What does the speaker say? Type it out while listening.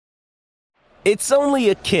It's only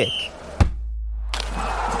a kick,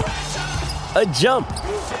 a jump,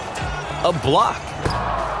 a block.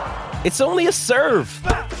 It's only a serve.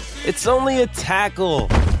 It's only a tackle,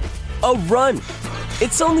 a run.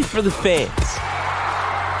 It's only for the fans.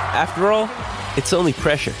 After all, it's only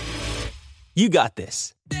pressure. You got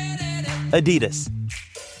this. Adidas.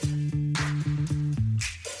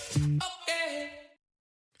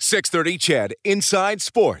 630 CHED Inside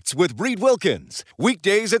Sports with Reed Wilkins.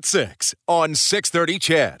 Weekdays at 6 on 630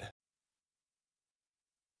 CHED.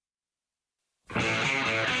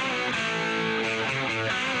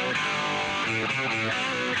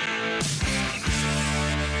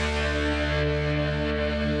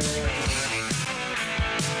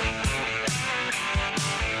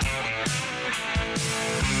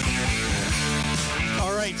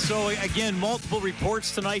 So, again, multiple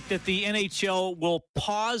reports tonight that the NHL will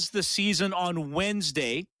pause the season on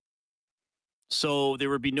Wednesday. So there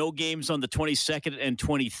will be no games on the 22nd and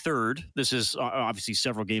 23rd. This is obviously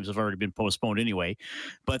several games have already been postponed anyway.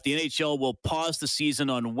 But the NHL will pause the season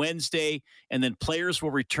on Wednesday, and then players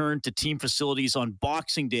will return to team facilities on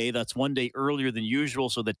Boxing Day. That's one day earlier than usual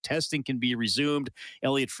so that testing can be resumed.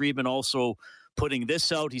 Elliot Friedman also putting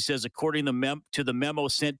this out. He says, according to the memo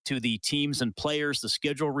sent to the teams and players, the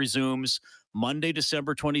schedule resumes Monday,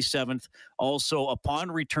 December 27th. Also, upon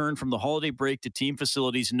return from the holiday break to team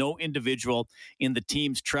facilities, no individual in the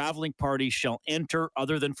team's traveling party shall enter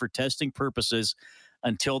other than for testing purposes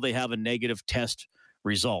until they have a negative test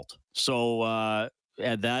result. So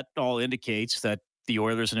that all indicates that the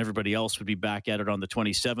Oilers and everybody else would be back at it on the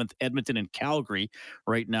 27th. Edmonton and Calgary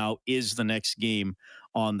right now is the next game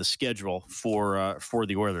on the schedule for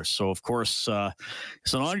the Oilers. So, of course,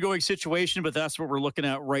 it's an ongoing situation, but that's what we're looking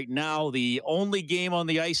at right now. The only game on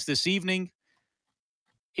the ice this evening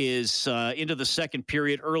is into the second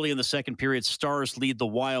period. Early in the second period, Stars lead the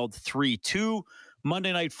Wild 3-2.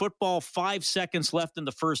 Monday Night Football, 5 seconds left in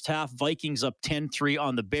the first half. Vikings up 10-3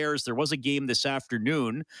 on the Bears. There was a game this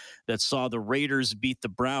afternoon that saw the Raiders beat the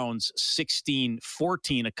Browns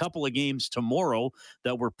 16-14. A couple of games tomorrow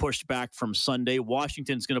that were pushed back from Sunday.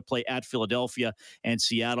 Washington's going to play at Philadelphia, and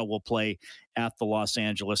Seattle will play at the Los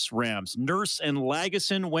Angeles Rams. Nurse and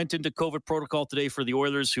Lagesson went into COVID protocol today for the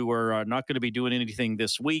Oilers, who are not going to be doing anything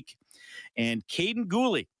this week. And Caden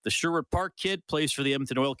Gooley, the Sherwood Park kid, plays for the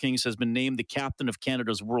Edmonton Oil Kings, has been named the captain of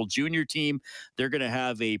Canada's World Junior team. They're going to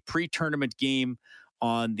have a pre-tournament game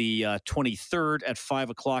on the 23rd at 5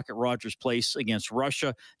 o'clock at Rogers Place against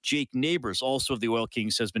Russia. Jake Neighbors, also of the Oil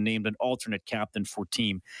Kings, has been named an alternate captain for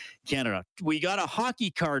Team Canada. We got a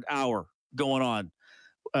hockey card hour going on.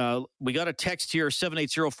 We got a text here,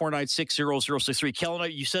 780-496-0063. Kellen,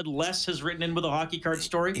 you said Les has written in with a hockey card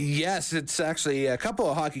story? Yes, it's actually a couple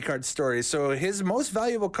of hockey card stories. So his most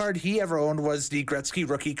valuable card he ever owned was the Gretzky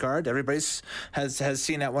rookie card. Everybody has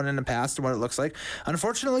seen that one in the past and what it looks like.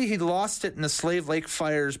 Unfortunately, he lost it in the Slave Lake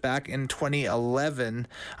fires back in 2011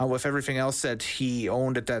 with everything else that he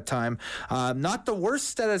owned at that time. Not the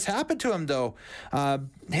worst that has happened to him, though.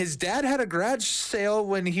 His dad had a garage sale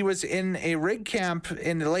when he was in a rig camp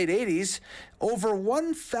in the late 80s. Over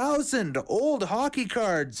 1,000 old hockey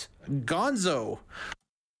cards. Gonzo.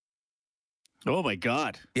 Oh, my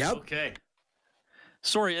God. Yep. Okay.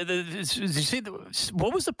 Sorry, did you say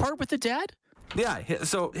what was the part with the dad? Yeah,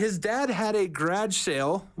 so his dad had a garage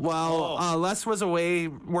sale while Les was away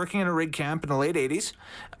working in a rig camp in the late 80s,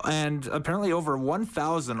 and apparently over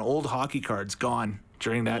 1,000 old hockey cards gone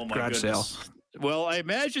during that garage sale. Well, I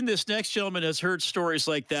imagine this next gentleman has heard stories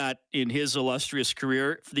like that in his illustrious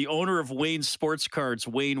career. The owner of Wayne Sports Cards,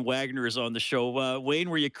 Wayne Wagner, is on the show. Wayne,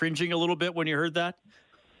 were you cringing a little bit when you heard that?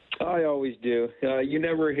 I always do. You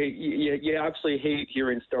never hate. You absolutely hate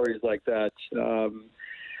hearing stories like that.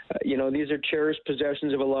 These are cherished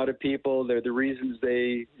possessions of a lot of people. They're the reasons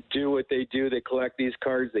they do what they do. They collect these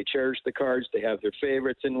cards. They cherish the cards. They have their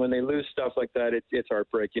favorites. And when they lose stuff like that, it's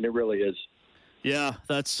heartbreaking. It really is. Yeah,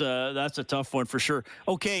 that's a tough one for sure.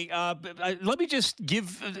 Okay, let me just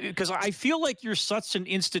give, because I feel like you're such an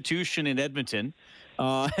institution in Edmonton,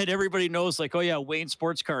 and everybody knows, like, oh yeah, Wayne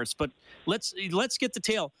Sports Cards. But let's get the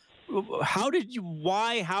tale. How did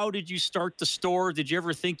you start the store? Did you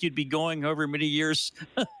ever think you'd be going however many years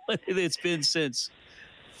it's been since?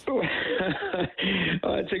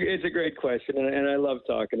 It's a great question, and I love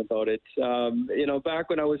talking about it. Back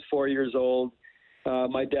when I was 4 years old,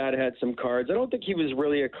 my dad had some cards. I don't think he was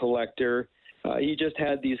really a collector. He just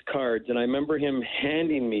had these cards, and I remember him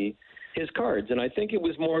handing me his cards, and I think it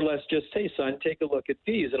was more or less just, hey, son, take a look at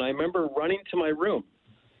these. And I remember running to my room,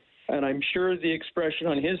 and I'm sure the expression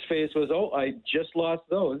on his face was, oh, I just lost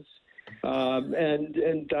those.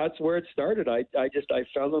 And that's where it started. I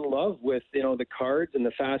fell in love with, the cards and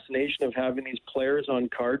the fascination of having these players on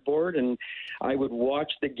cardboard. And I would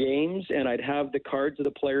watch the games, and I'd have the cards of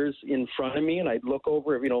the players in front of me, and I'd look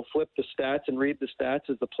over, flip the stats and read the stats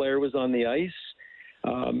as the player was on the ice.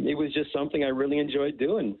 It was just something I really enjoyed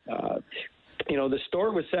doing. The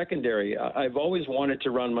store was secondary. I've always wanted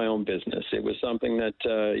to run my own business. It was something that,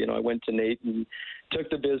 I went to Nate and took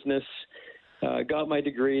the business, got my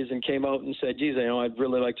degrees, and came out and said, geez, I'd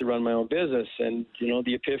really like to run my own business. And,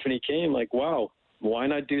 the epiphany came like, wow, why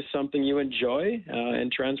not do something you enjoy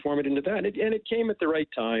and transform it into that? And it came at the right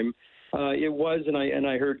time. It was, and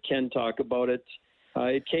I heard Ken talk about it.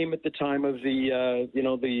 It came at the time of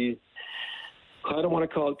the I don't want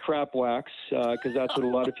to call it crap wax because that's what a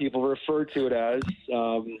lot of people refer to it as.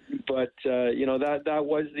 But that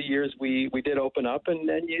was the years we did open up, and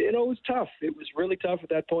it was tough. It was really tough at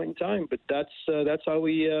that point in time. But that's how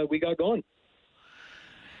we got going.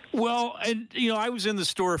 Well, and I was in the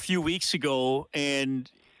store a few weeks ago, and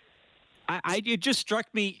it just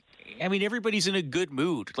struck me. I mean, everybody's in a good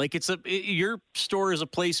mood. Like your store is a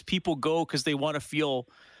place people go because they want to feel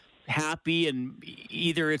happy, and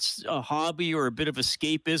either it's a hobby or a bit of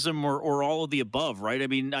escapism or all of the above, right? I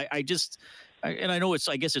mean, I know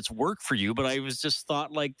I guess it's work for you, but I was just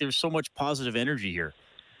thought like there's so much positive energy here.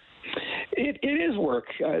 It is work.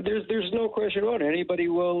 There's no question about it. Anybody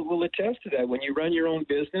will attest to that. When you run your own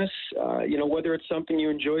business, whether it's something you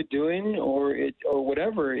enjoy doing or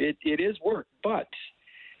whatever, it is work. But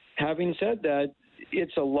having said that,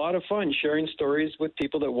 it's a lot of fun sharing stories with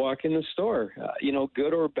people that walk in the store,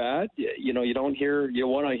 good or bad. You want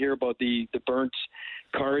to hear about the burnt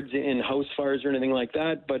cards in house fires or anything like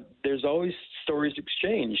that, but there's always stories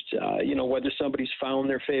exchanged, whether somebody's found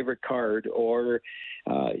their favorite card or,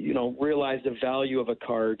 realized the value of a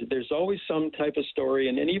card. There's always some type of story,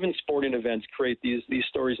 and even sporting events create these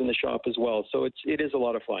stories in the shop as well. So it is a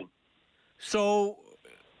lot of fun. So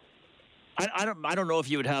I don't know if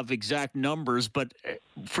you would have exact numbers, but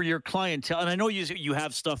for your clientele, and I know you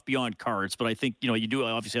have stuff beyond cards, but I think you do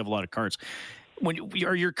obviously have a lot of cards.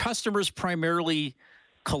 Are your customers primarily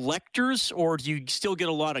collectors, or do you still get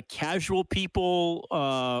a lot of casual people,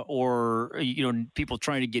 or people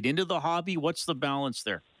trying to get into the hobby? What's the balance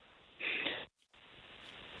there?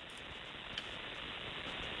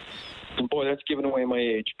 Boy, that's giving away my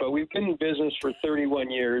age. But we've been in business for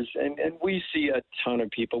 31 years, and we see a ton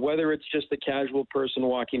of people, whether it's just a casual person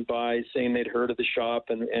walking by saying they'd heard of the shop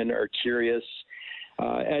and are curious.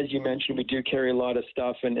 As you mentioned, we do carry a lot of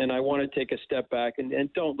stuff, and I want to take a step back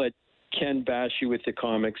and don't let Ken bash you with the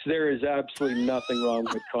comics. There is absolutely nothing wrong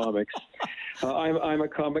with comics. I'm a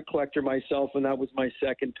comic collector myself, and that was my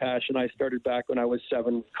second passion. I started back when I was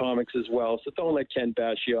 7 comics as well, so don't let Ken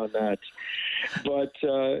bash you on that. But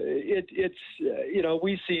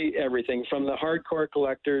we see everything from the hardcore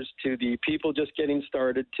collectors to the people just getting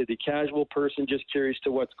started to the casual person just curious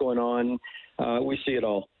to what's going on. We see it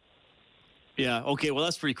all. Yeah, okay, well,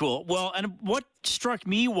 that's pretty cool. Well, and what struck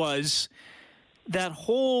me was that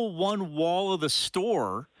whole one wall of the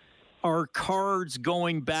store are cards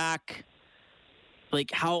going back, like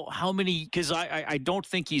how many, because I don't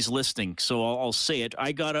think he's listening, so I'll say it.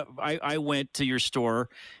 I went to your store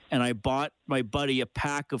and I bought my buddy a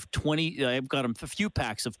pack of 20, I've got him a few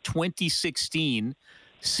packs of 2016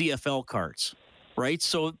 CFL cards, right?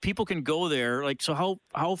 So people can go there, so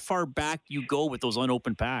how far back do you go with those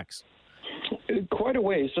unopened packs? Quite a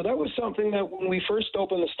way. So that was something that when we first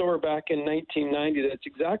opened the store back in 1990, that's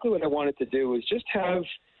exactly what I wanted to do, is just have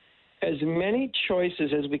as many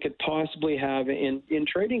choices as we could possibly have in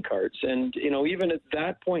trading cards. And, even at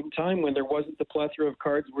that point in time when there wasn't the plethora of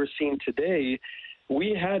cards we're seeing today,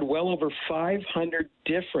 we had well over 500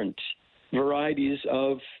 different varieties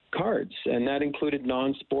of cards. And that included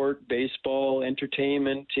non-sport, baseball,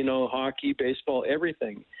 entertainment, hockey, baseball,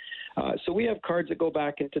 everything. So we have cards that go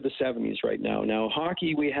back into the 70s right now. Now,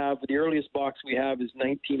 hockey, the earliest box we have is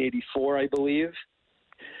 1984, I believe.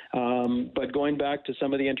 But going back to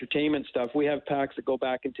some of the entertainment stuff, we have packs that go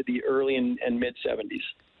back into the early and mid-70s.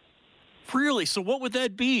 Really? So what would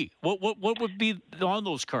that be? What would be on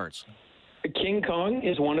those cards? King Kong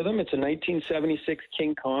is one of them. It's a 1976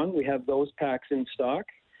 King Kong. We have those packs in stock.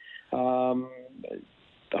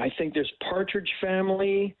 I think there's Partridge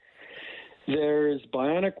Family. There's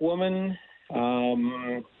Bionic Woman.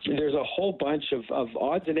 There's a whole bunch of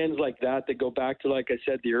odds and ends like that go back to, like I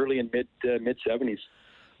said, the early and mid-70s.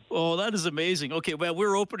 Oh, that is amazing. Okay, well,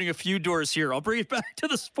 we're opening a few doors here. I'll bring it back to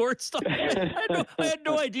the sports stuff. I had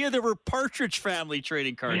no idea there were Partridge Family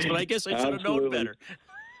trading cards, but I guess I should have known better.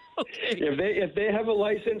 Okay. If they have a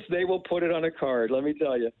license, they will put it on a card, let me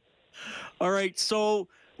tell you. All right. So,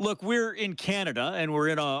 look, we're in Canada and we're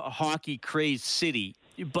in a hockey crazed city,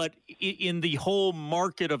 but in the whole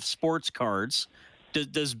market of sports cards,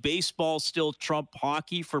 does baseball still trump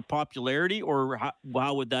hockey for popularity, or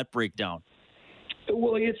how would that break down?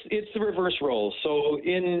 Well, it's the reverse role. So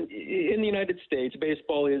in the United States,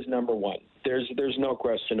 baseball is number one. There's no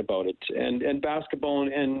question about it. And basketball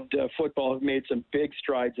and football have made some big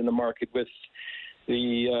strides in the market with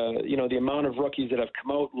the amount of rookies that have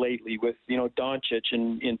come out lately with Doncic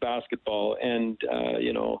in basketball and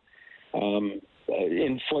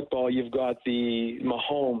in football, you've got the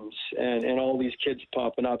Mahomes and all these kids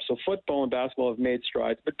popping up. So football and basketball have made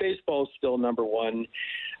strides, but baseball is still number one.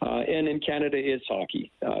 And in Canada, it's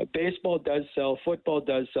hockey. Baseball does sell, football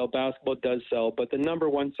does sell, basketball does sell, but the number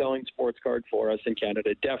one selling sports card for us in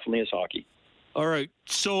Canada definitely is hockey. All right.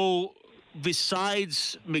 So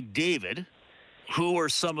besides McDavid, who are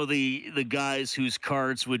some of the guys whose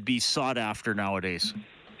cards would be sought after nowadays?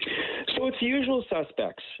 So it's the usual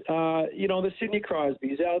suspects. The Sidney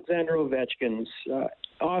Crosbys, Alexander Ovechkins,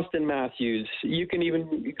 Austin Matthews. You can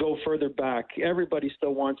even go further back. Everybody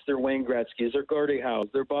still wants their Wayne Gretzkys, their Gordie Howes,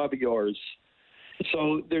 their Bobby Orrs.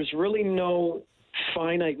 So there's really no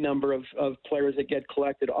finite number of players that get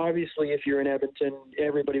collected. Obviously, if you're in Edmonton,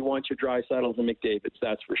 everybody wants your Draisaitl's and McDavid's,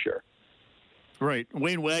 that's for sure. Right.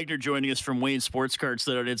 Wayne Wagner joining us from Wayne Sports Cards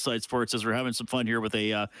at Inside Sports as we're having some fun here with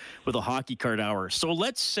a hockey card hour. So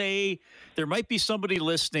let's say there might be somebody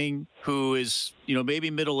listening who is, maybe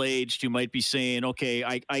middle-aged, who might be saying, okay,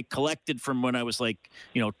 I collected from when I was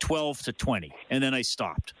 12 to 20, and then I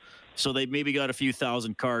stopped. So they maybe got a few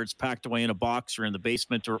thousand cards packed away in a box or in the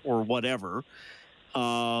basement or whatever.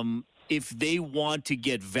 If they want to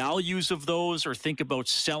get values of those or think about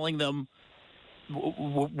selling them,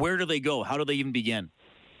 where do they go? How do they even begin?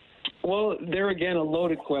 Well, there again, a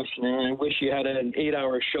loaded question, and I wish you had an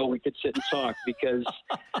 8-hour show we could sit and talk because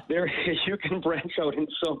you can branch out in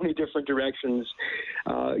so many different directions,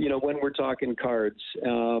 when we're talking cards.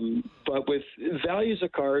 But with values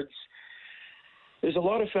of cards, there's a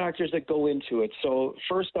lot of factors that go into it. So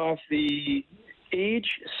first off, the age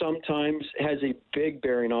sometimes has a big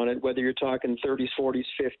bearing on it, whether you're talking 30s, 40s,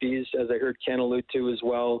 50s, as I heard Ken allude to as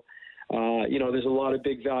well. There's a lot of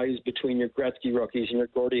big values between your Gretzky rookies and your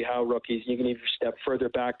Gordie Howe rookies. You can even step further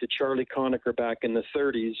back to Charlie Conacher back in the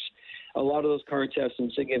 30s. A lot of those cards have some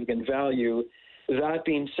significant value. That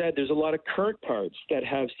being said, there's a lot of current cards that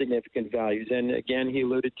have significant values. And again, he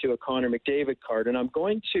alluded to a Connor McDavid card. And I'm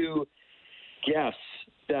going to guess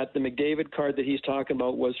that the McDavid card that he's talking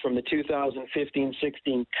about was from the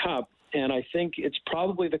 2015-16 Cup. And I think it's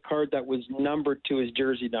probably the card that was numbered to his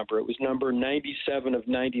jersey number. It was number 97 of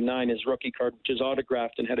 99, his rookie card, which is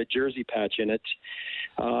autographed and had a jersey patch in it.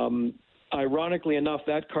 Ironically enough,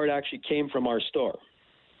 that card actually came from our store.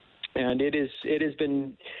 And it has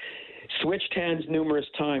been switched hands numerous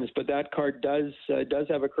times, but that card does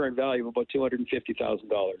have a current value of about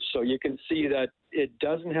 $250,000. So you can see that it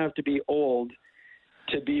doesn't have to be old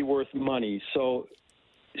to be worth money. So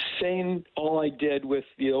saying all I did with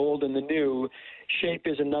the old and the new, shape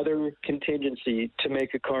is another contingency to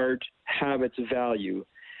make a card have its value.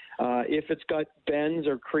 If it's got bends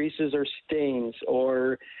or creases or stains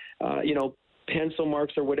or, pencil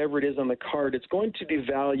marks or whatever it is on the card, it's going to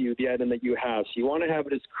devalue the item that you have. So you want to have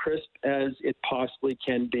it as crisp as it possibly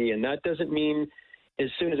can be. And that doesn't mean as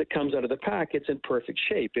soon as it comes out of the pack, it's in perfect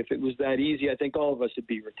shape. If it was that easy, I think all of us would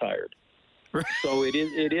be retired. So it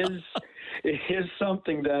is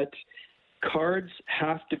something that cards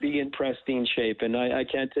have to be in pristine shape. And I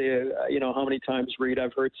can't tell you, how many times, Reed,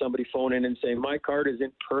 I've heard somebody phone in and say, my card is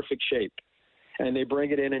in perfect shape. And they bring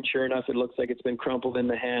it in, and sure enough, it looks like it's been crumpled in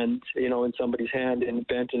the hand, in somebody's hand and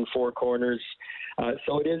bent in four corners.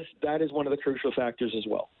 So that is one of the crucial factors as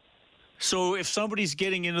well. So if somebody's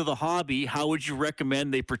getting into the hobby, how would you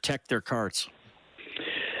recommend they protect their cards?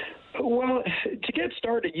 Well, to get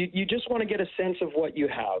started, you just want to get a sense of what you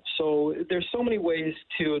have. So there's so many ways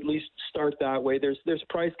to at least start that way. There's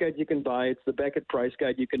price guides you can buy. It's the Beckett price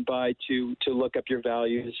guide you can buy to look up your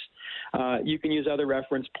values. You can use other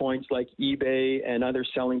reference points like eBay and other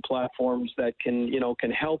selling platforms that can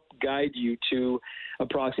help guide you to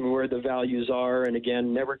approximately where the values are. And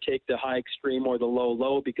again, never take the high extreme or the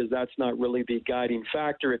low because that's not really the guiding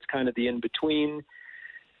factor. It's kind of the in-between.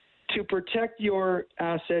 To protect your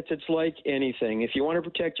assets, it's like anything. If you want to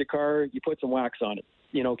protect your car, you put some wax on it.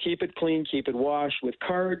 Keep it clean, keep it washed. With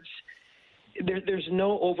cards, there's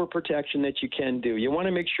no overprotection that you can do. You want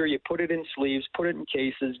to make sure you put it in sleeves, put it in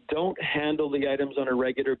cases. Don't handle the items on a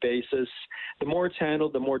regular basis. The more it's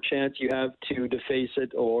handled, the more chance you have to deface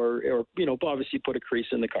it or obviously put a crease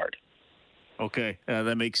in the card. Okay,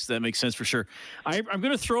 that makes sense for sure. I'm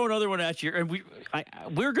going to throw another one at you, and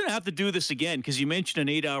we're going to have to do this again because you mentioned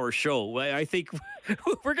an 8-hour show. I think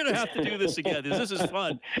we're going to have to do this again. This is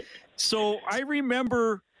fun. So I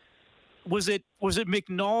remember, was it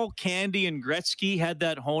McNall, Candy, and Gretzky had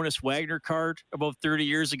that Honus Wagner card about 30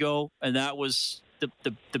 years ago, and that was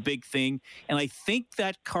the big thing. And I think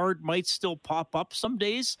that card might still pop up some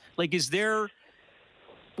days. Like, is there,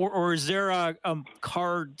 or is there a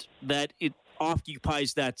card that it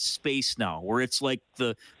occupies that space now, where it's like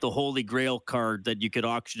the Holy Grail card that you could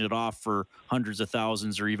auction it off for hundreds of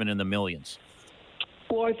thousands or even in the millions?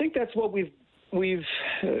 Well, I think that's what we've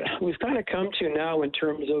kind of come to now in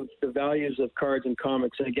terms of the values of cards and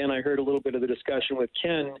comics. And again, I heard a little bit of the discussion with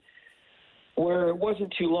Ken, where it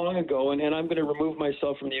wasn't too long ago, and I'm going to remove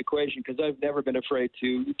myself from the equation because I've never been afraid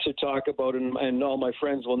to talk about it, and all my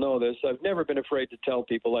friends will know this. I've never been afraid to tell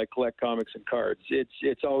people I collect comics and cards.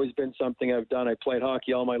 It's always been something I've done. I played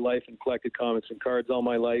hockey all my life and collected comics and cards all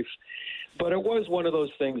my life. But it was one of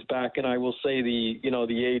those things back in, I will say, the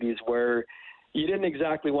 80s where you didn't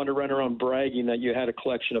exactly want to run around bragging that you had a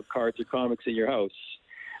collection of cards or comics in your house.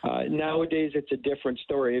 Nowadays, it's a different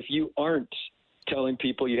story. If you aren't telling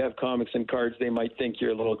people you have comics and cards, they might think you're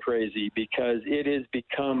a little crazy because it has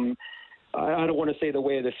become, I don't want to say the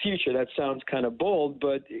way of the future. That sounds kind of bold,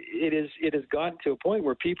 but it has gotten to a point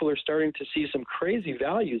where people are starting to see some crazy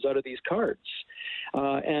values out of these cards.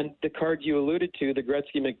 And the card you alluded to, the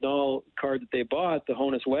Gretzky McNall card that they bought, the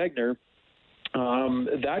Honus Wagner,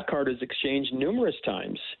 that card is exchanged numerous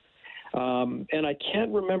times. And I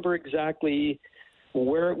can't remember exactly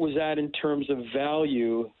where it was at in terms of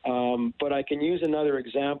value, but I can use another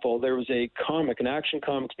example. There was a comic, an Action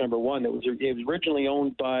Comics #1, it was originally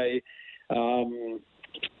owned by, I'm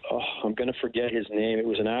going to forget his name. It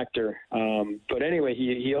was an actor. But anyway,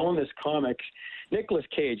 he owned this comic. Nicolas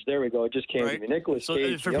Cage, there we go. It just came to me. Nicolas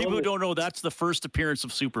Cage. For people who don't know, that's the first appearance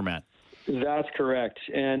of Superman. That's correct.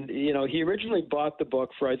 And, he originally bought the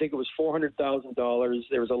book for, I think it was $400,000.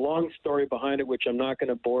 There was a long story behind it, which I'm not going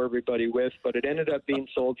to bore everybody with, but it ended up being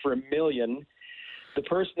sold for $1 million. The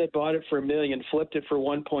person that bought it for $1 million flipped it for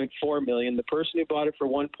 $1.4 million. The person who bought it for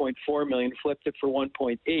 $1.4 million flipped it for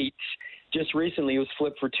 $1.8. Just recently, it was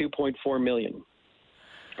flipped for $2.4 million.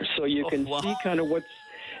 So you can see kind of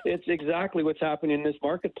it's exactly what's happening in this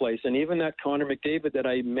marketplace. And even that Connor McDavid that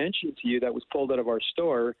I mentioned to you that was pulled out of our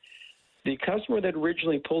store, the customer that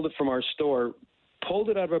originally pulled it from our store pulled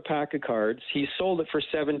it out of a pack of cards. He sold it for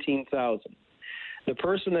 $17,000. The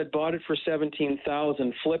person that bought it for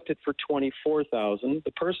 $17,000 flipped it for $24,000.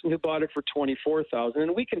 The person who bought it for $24,000,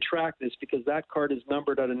 and we can track this because that card is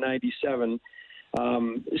numbered out of 97,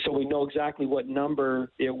 so we know exactly what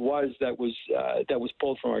number it was that was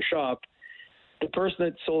pulled from our shop. The person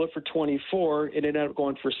that sold it for $24, it ended up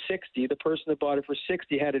going for $60. The person that bought it for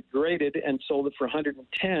 $60 had it graded and sold it for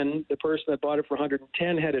 $110. The person that bought it for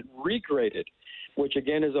 $110 had it regraded, which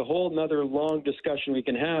again is a whole nother long discussion we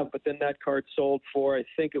can have. But then that card sold for, I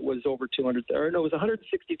think it was over $200,000. Or no, it was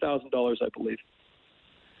 $160,000, I believe.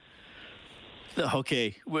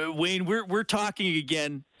 Okay, Wayne, we're talking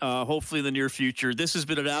again, hopefully in the near future. This has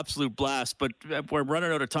been an absolute blast, but we're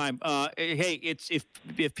running out of time. Hey,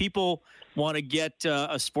 if people want to get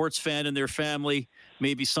a sports fan in their family,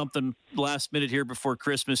 maybe something last minute here before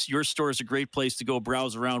Christmas, your store is a great place to go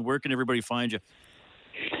browse around. Where can everybody find you?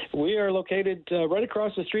 We are located right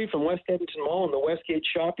across the street from West Edmonton Mall in the Westgate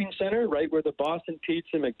Shopping Center, right where the Boston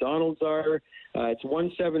Pizza, McDonald's are. It's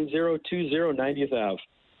 17020 90th Ave.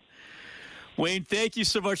 Wayne, thank you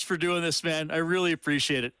so much for doing this, man. I really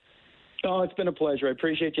appreciate it. Oh, it's been a pleasure. I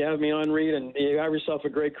appreciate you having me on, Reed, and you have yourself a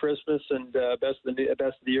great Christmas and best of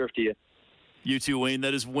the year to you. You too, Wayne.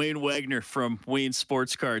 That is Wayne Wagner from Wayne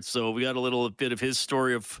Sports Cards. So we got a little bit of his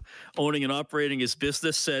story of owning and operating his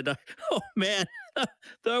business. And oh man,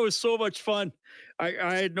 that was so much fun. I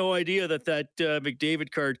had no idea that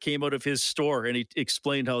McDavid card came out of his store, and he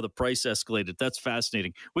explained how the price escalated. That's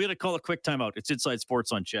fascinating. We got to call a quick timeout. It's Inside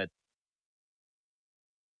Sports on Ched.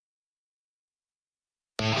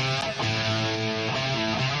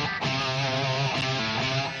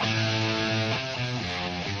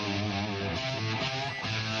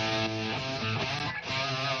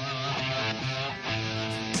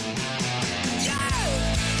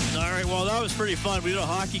 Well, that was pretty fun. We did a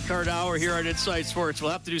hockey card hour here on Inside Sports.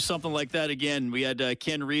 We'll have to do something like that again. We had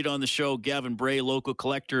Ken Reed on the show, Gavin Bray, local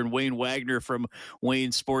collector, and Wayne Wagner from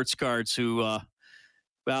Wayne Sports Cards, who,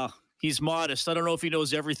 He's modest. I don't know if he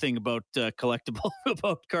knows everything about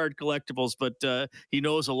about card collectibles, but he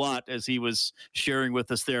knows a lot, as he was sharing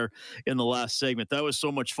with us there in the last segment. That was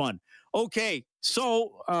so much fun. Okay,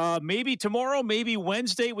 so maybe tomorrow, maybe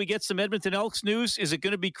Wednesday, we get some Edmonton Elks news. Is it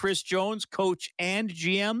going to be Chris Jones, coach and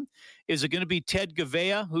GM? Is it going to be Ted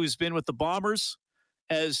Gavea, who's been with the Bombers,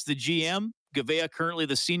 as the GM? Gavea, currently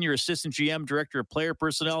the senior assistant GM, director of player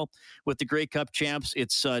personnel with the Grey Cup champs.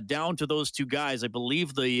 It's down to those two guys. I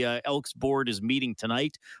believe the Elks board is meeting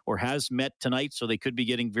tonight, or has met tonight, so they could be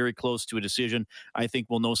getting very close to a decision. I think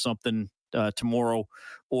we'll know something tomorrow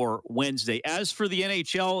or Wednesday. As for the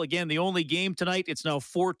NHL, again, the only game tonight, it's now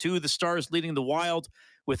 4-2. The Stars leading the Wild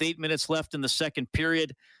with 8 minutes left in the second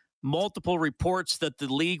period. Multiple reports that the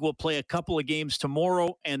league will play a couple of games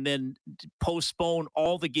tomorrow and then postpone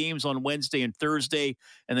all the games on Wednesday and Thursday,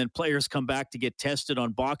 and then players come back to get tested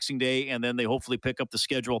on Boxing Day, and then they hopefully pick up the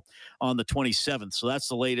schedule on the 27th. So that's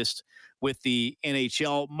the latest with the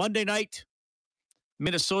NHL. Monday night,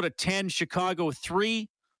 Minnesota 10, Chicago 3.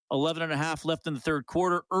 11.5 left in the third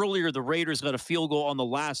quarter. Earlier, the Raiders got a field goal on the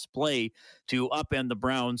last play to upend the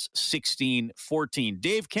Browns 16-14.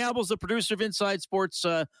 Dave Campbell's the producer of Inside Sports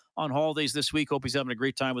on holidays this week. Hope he's having a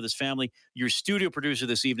great time with his family. Your studio producer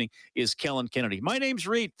this evening is Kellen Kennedy. My name's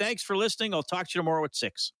Reed. Thanks for listening. I'll talk to you tomorrow at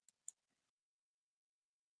 6.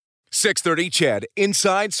 6:30 CHED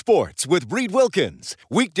Inside Sports with Reed Wilkins.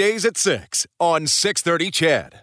 Weekdays at 6 on 6:30 CHED.